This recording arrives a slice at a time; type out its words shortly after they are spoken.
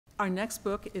Our next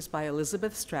book is by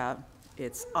Elizabeth Strout.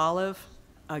 It's Olive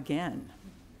Again.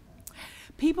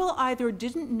 People either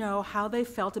didn't know how they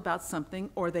felt about something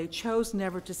or they chose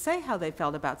never to say how they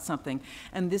felt about something,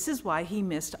 and this is why he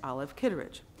missed Olive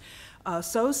Kitteridge.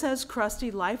 So says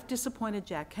crusty, life-disappointed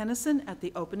Jack Kennison at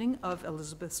the opening of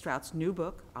Elizabeth Strout's new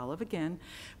book, Olive Again,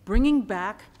 bringing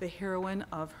back the heroine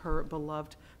of her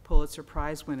beloved Pulitzer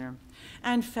Prize winner.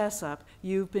 And fess up,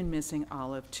 you've been missing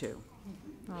Olive too.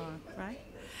 Right?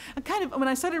 And kind of, when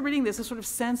I started reading this, a sort of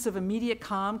sense of immediate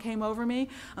calm came over me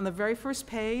on the very first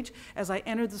page as I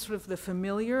entered the sort of the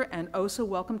familiar and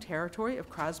oh-so-welcome territory of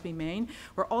Crosby, Maine,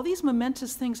 where all these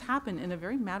momentous things happen in a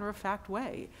very matter-of-fact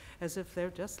way, as if they're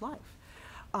just life.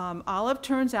 Olive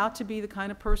turns out to be the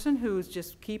kind of person who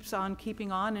just keeps on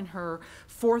keeping on in her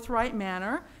forthright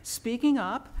manner, speaking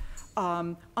up,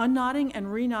 unknotting and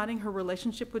reknotting her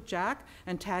relationship with Jack,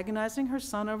 antagonizing her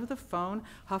son over the phone,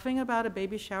 huffing about a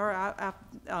baby shower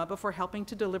before helping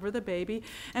to deliver the baby,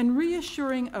 and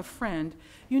reassuring a friend,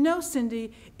 you know,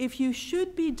 Cindy, if you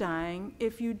should be dying,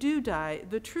 if you do die,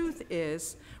 the truth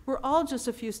is we're all just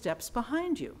a few steps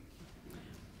behind you.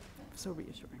 So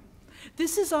reassuring.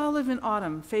 This is Olive in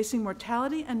autumn, facing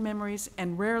mortality and memories,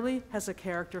 and rarely has a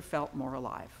character felt more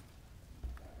alive.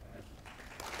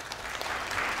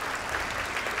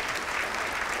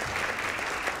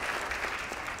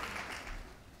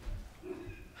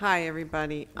 Hi,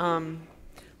 everybody.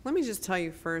 Let me just tell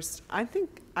you first, I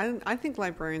think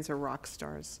librarians are rock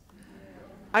stars.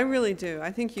 I really do.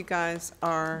 I think you guys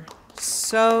are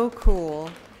so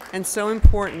cool and so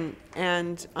important.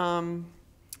 And,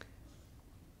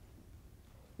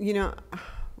 you know,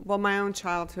 well, my own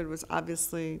childhood was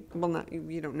obviously, well, not,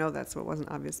 you don't know that, so it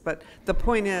wasn't obvious. But the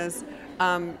point is,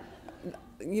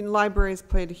 libraries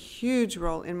played a huge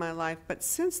role in my life. But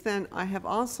since then, I have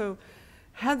also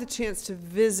had the chance to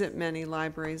visit many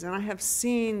libraries, and I have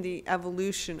seen the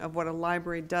evolution of what a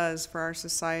library does for our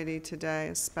society today,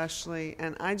 especially,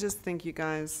 and I just think you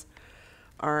guys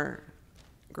are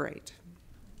great.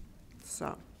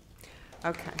 So,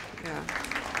 okay, yeah.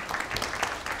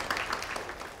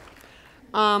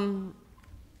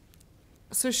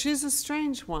 So she's a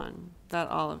strange one, that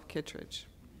Olive Kitteridge.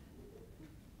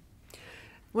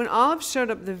 When Olive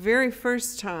showed up the very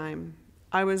first time,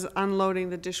 I was unloading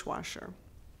the dishwasher.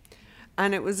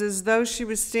 And it was as though she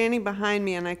was standing behind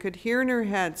me, and I could hear in her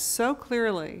head so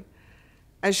clearly,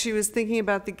 as she was thinking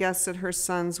about the guests at her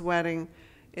son's wedding,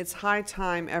 it's high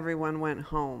time everyone went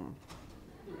home.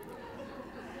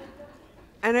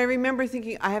 And I remember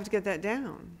thinking, I have to get that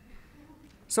down.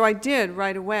 So I did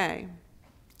right away.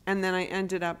 And then I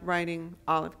ended up writing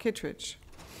Olive Kitteridge.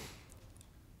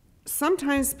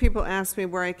 Sometimes people ask me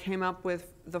where I came up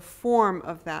with the form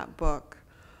of that book.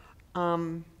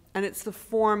 And it's the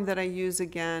form that I use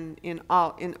again in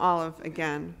Olive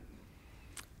Again.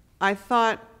 I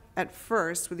thought at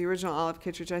first, with the original Olive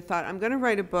Kitteridge, I thought I'm going to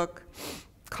write a book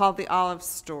called The Olive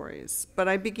Stories. But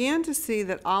I began to see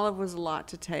that Olive was a lot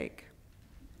to take.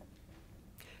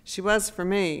 She was for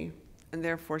me, and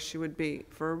therefore she would be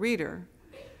for a reader.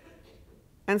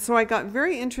 And so I got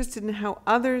very interested in how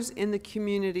others in the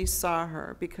community saw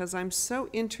her, because I'm so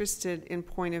interested in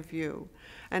point of view,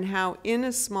 and how in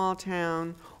a small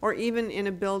town, or even in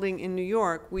a building in New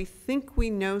York, we think we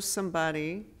know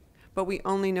somebody, but we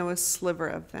only know a sliver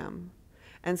of them.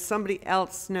 And somebody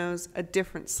else knows a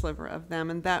different sliver of them,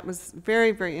 and that was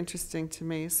very, very interesting to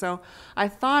me. So I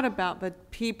thought about the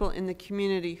people in the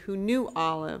community who knew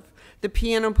Olive, the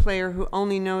piano player who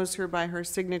only knows her by her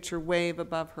signature wave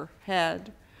above her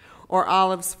head, or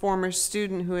Olive's former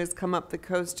student who has come up the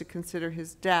coast to consider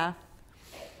his death.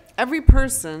 Every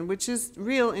person, which is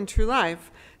real in true life,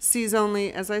 sees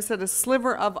only, as I said, a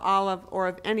sliver of Olive or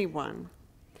of anyone.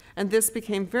 And this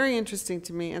became very interesting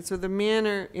to me, and so the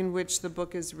manner in which the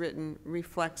book is written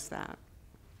reflects that.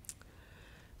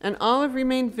 And Olive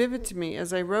remained vivid to me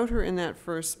as I wrote her in that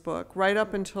first book, right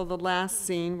up until the last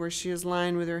scene where she is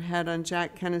lying with her head on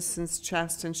Jack Kennison's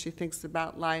chest and she thinks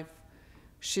about life.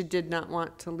 She did not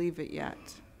want to leave it yet.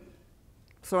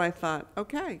 So I thought,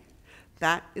 okay,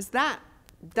 that is that.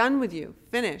 Done with you,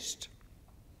 finished.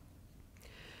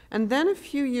 And then a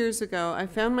few years ago, I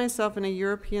found myself in a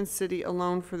European city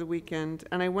alone for the weekend,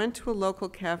 and I went to a local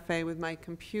cafe with my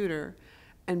computer,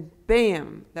 and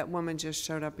bam, that woman just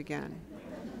showed up again.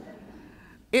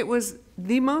 It was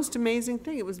the most amazing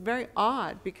thing. It was very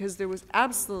odd because there was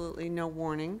absolutely no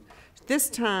warning. This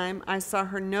time, I saw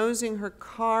her nosing her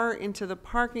car into the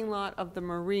parking lot of the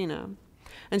marina,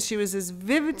 and she was as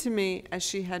vivid to me as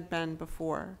she had been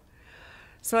before.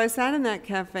 So I sat in that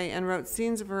cafe and wrote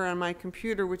scenes of her on my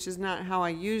computer, which is not how I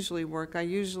usually work. I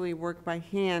usually work by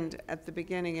hand at the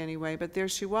beginning anyway, but there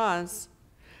she was.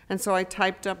 And so I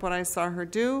typed up what I saw her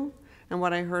do and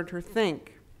what I heard her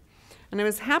think. And I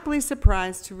was happily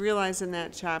surprised to realize in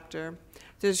that chapter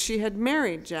that she had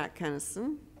married Jack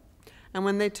Kennison, and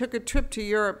when they took a trip to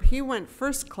Europe, he went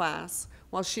first class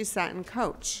while she sat in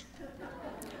coach,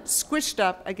 squished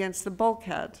up against the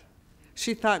bulkhead.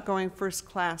 She thought going first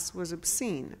class was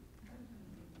obscene.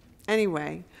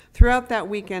 Anyway, throughout that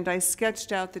weekend, I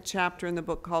sketched out the chapter in the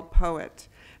book called Poet,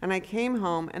 and I came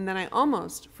home, and then I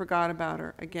almost forgot about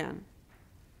her again.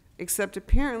 Except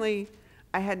apparently,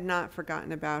 I had not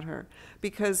forgotten about her,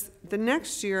 because the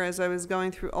next year, as I was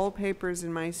going through old papers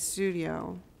in my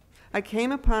studio, I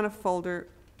came upon a folder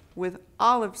with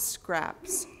olive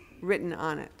scraps written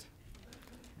on it.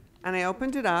 And I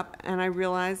opened it up, and I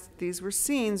realized these were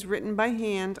scenes written by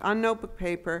hand on notebook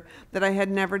paper that I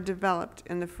had never developed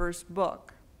in the first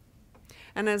book.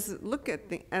 And as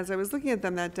I was looking at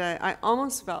them that day, I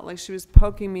almost felt like she was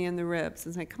poking me in the ribs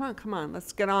and saying, come on,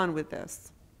 let's get on with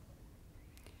this.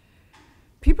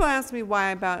 People ask me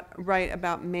why I write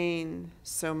about Maine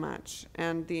so much,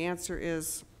 and the answer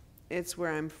is, it's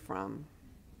where I'm from.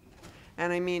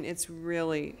 And I mean, it's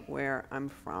really where I'm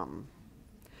from.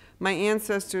 My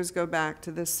ancestors go back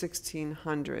to the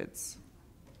 1600s.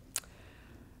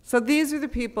 So these are the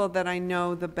people that I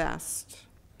know the best.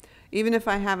 Even if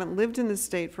I haven't lived in the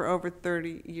state for over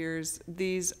 30 years,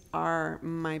 these are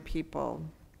my people.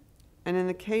 And in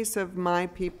the case of my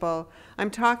people,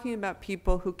 I'm talking about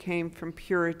people who came from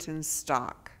Puritan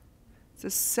stock. It's a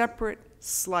separate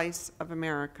slice of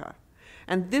America.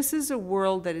 And this is a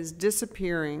world that is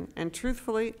disappearing, and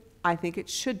truthfully, I think it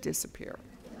should disappear.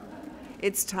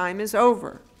 Its time is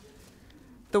over.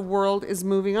 The world is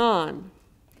moving on.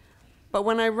 But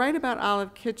when I write about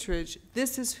Olive Kittredge,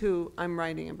 this is who I'm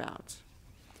writing about.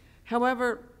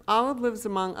 However, Olive lives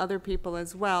among other people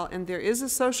as well, and there is a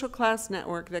social class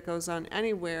network that goes on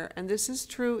anywhere, and this is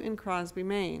true in Crosby,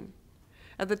 Maine.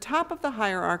 At the top of the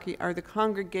hierarchy are the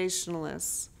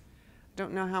Congregationalists. I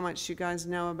don't know how much you guys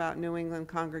know about New England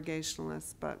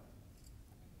Congregationalists, but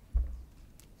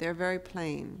they're very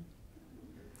plain.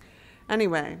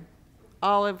 Anyway,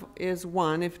 Olive is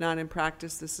one, if not in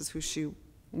practice, this is who she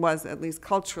was, at least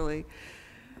culturally.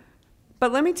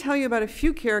 But let me tell you about a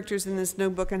few characters in this new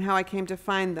book and how I came to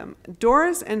find them.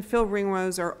 Doris and Phil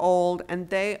Ringrose are old, and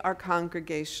they are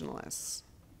Congregationalists.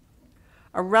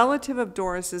 A relative of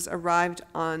Doris's arrived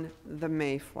on the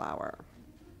Mayflower,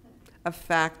 a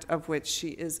fact of which she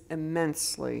is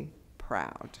immensely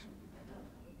proud.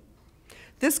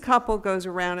 This couple goes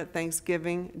around at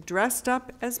Thanksgiving dressed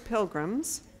up as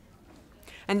pilgrims,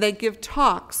 and they give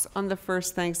talks on the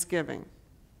first Thanksgiving.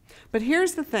 But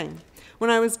here's the thing.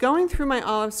 When I was going through my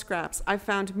olive scraps, I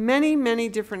found many, many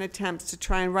different attempts to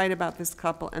try and write about this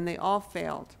couple, and they all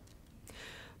failed.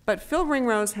 But Phil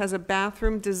Ringrose has a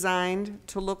bathroom designed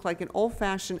to look like an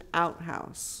old-fashioned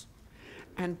outhouse.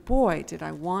 And boy, did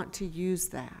I want to use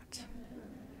that.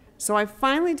 So I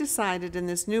finally decided in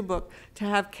this new book to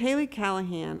have Kaylee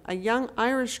Callahan, a young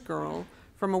Irish girl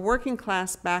from a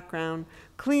working-class background,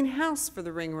 clean house for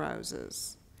the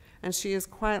Ringroses. And she is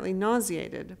quietly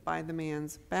nauseated by the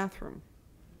man's bathroom.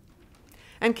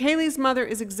 And Kaylee's mother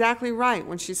is exactly right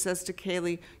when she says to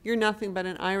Kaylee, "You're nothing but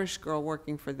an Irish girl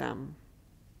working for them."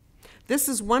 This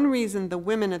is one reason the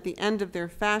women at the end of their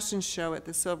fashion show at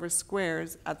the Silver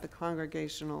Squares at the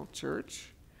Congregational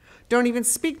Church don't even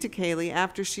speak to Kaylee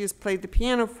after she has played the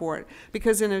piano for it,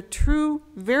 because in a true,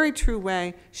 very true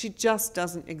way, she just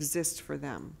doesn't exist for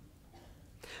them.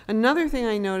 Another thing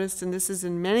I noticed, and this is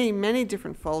in many, many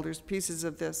different folders, pieces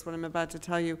of this, what I'm about to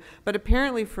tell you, but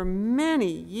apparently for many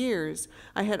years,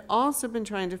 I had also been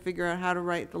trying to figure out how to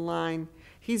write the line,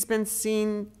 "He's been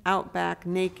seen out back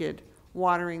naked,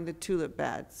 watering the tulip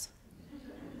beds."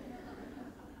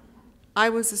 I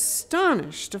was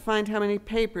astonished to find how many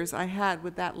papers I had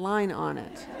with that line on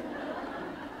it.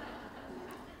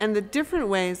 And the different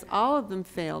ways all of them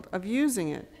failed of using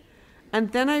it.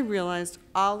 And then I realized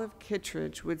Olive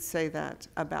Kittredge would say that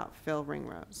about Phil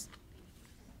Ringrose.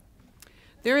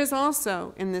 There is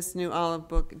also, in this new Olive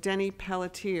book, Denny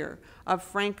Pelletier of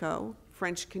Franco,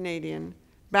 French-Canadian,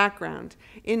 background.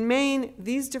 In Maine,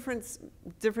 these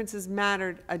differences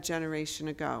mattered a generation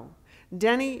ago.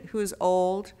 Denny, who is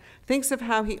old, thinks of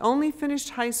how he only finished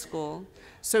high school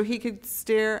so he could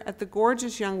stare at the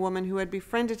gorgeous young woman who had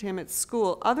befriended him at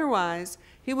school. Otherwise,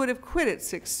 he would have quit at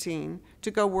 16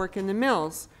 to go work in the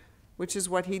mills, which is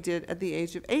what he did at the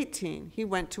age of 18. He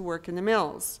went to work in the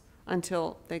mills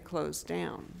until they closed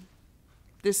down.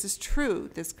 This is true,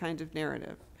 this kind of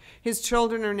narrative. His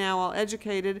children are now all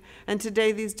educated, and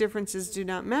today these differences do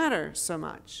not matter so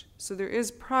much. So there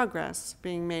is progress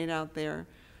being made out there,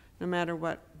 no matter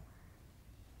what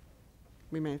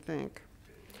we may think.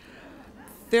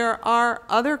 There are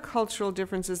other cultural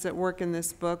differences at work in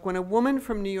this book. When a woman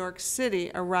from New York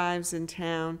City arrives in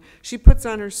town, she puts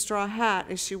on her straw hat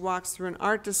as she walks through an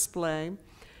art display,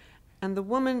 and the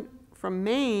woman from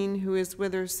Maine who is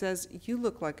with her says, "You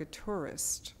look like a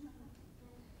tourist."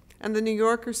 And the New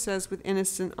Yorker says with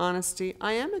innocent honesty,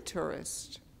 "I am a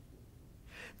tourist."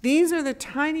 These are the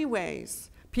tiny ways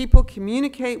people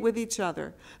communicate with each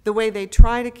other, the way they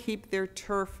try to keep their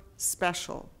turf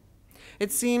special.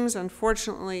 It seems,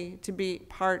 unfortunately, to be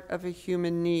part of a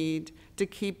human need to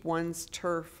keep one's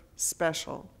turf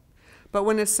special. But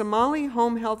when a Somali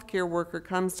home health care worker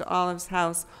comes to Olive's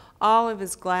house, Olive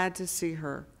is glad to see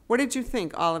her. "What did you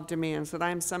think?" Olive demands, "that I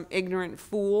am some ignorant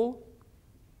fool?"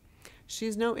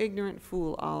 She's no ignorant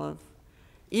fool, Olive.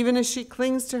 Even as she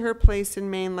clings to her place in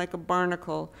Maine like a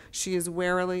barnacle, she is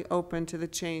warily open to the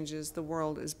changes the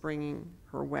world is bringing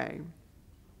her way.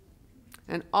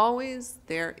 And always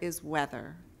there is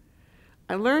weather.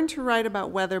 I learned to write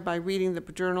about weather by reading the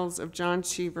journals of John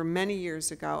Cheever many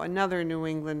years ago, another New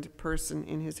England person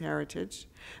in his heritage.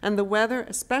 And the weather,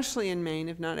 especially in Maine,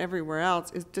 if not everywhere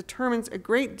else, determines a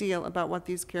great deal about what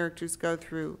these characters go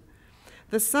through.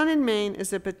 The sun in Maine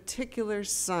is a particular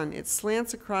sun. It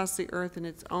slants across the earth in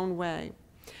its own way.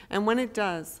 And when it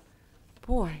does,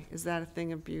 boy, is that a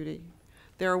thing of beauty.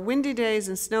 There are windy days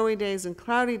and snowy days and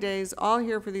cloudy days, all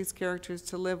here for these characters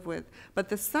to live with. But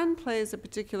the sun plays a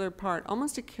particular part,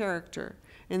 almost a character,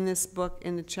 in this book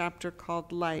in the chapter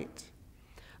called Light.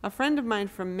 A friend of mine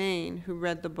from Maine who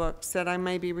read the book said I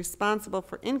may be responsible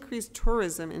for increased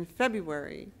tourism in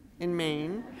February in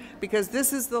Maine because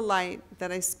this is the light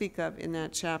that I speak of in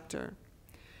that chapter.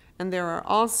 And there are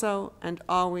also and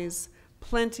always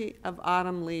plenty of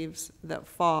autumn leaves that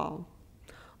fall.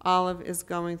 Olive is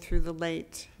going through the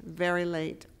late, very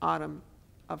late autumn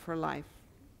of her life.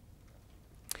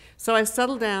 So I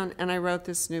settled down and I wrote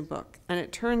this new book. And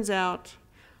it turns out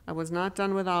I was not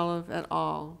done with Olive at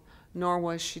all, nor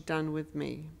was she done with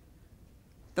me.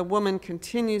 The woman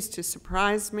continues to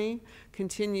surprise me,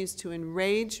 continues to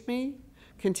enrage me,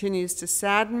 continues to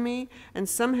sadden me, and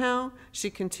somehow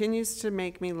she continues to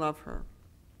make me love her.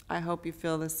 I hope you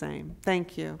feel the same.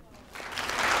 Thank you.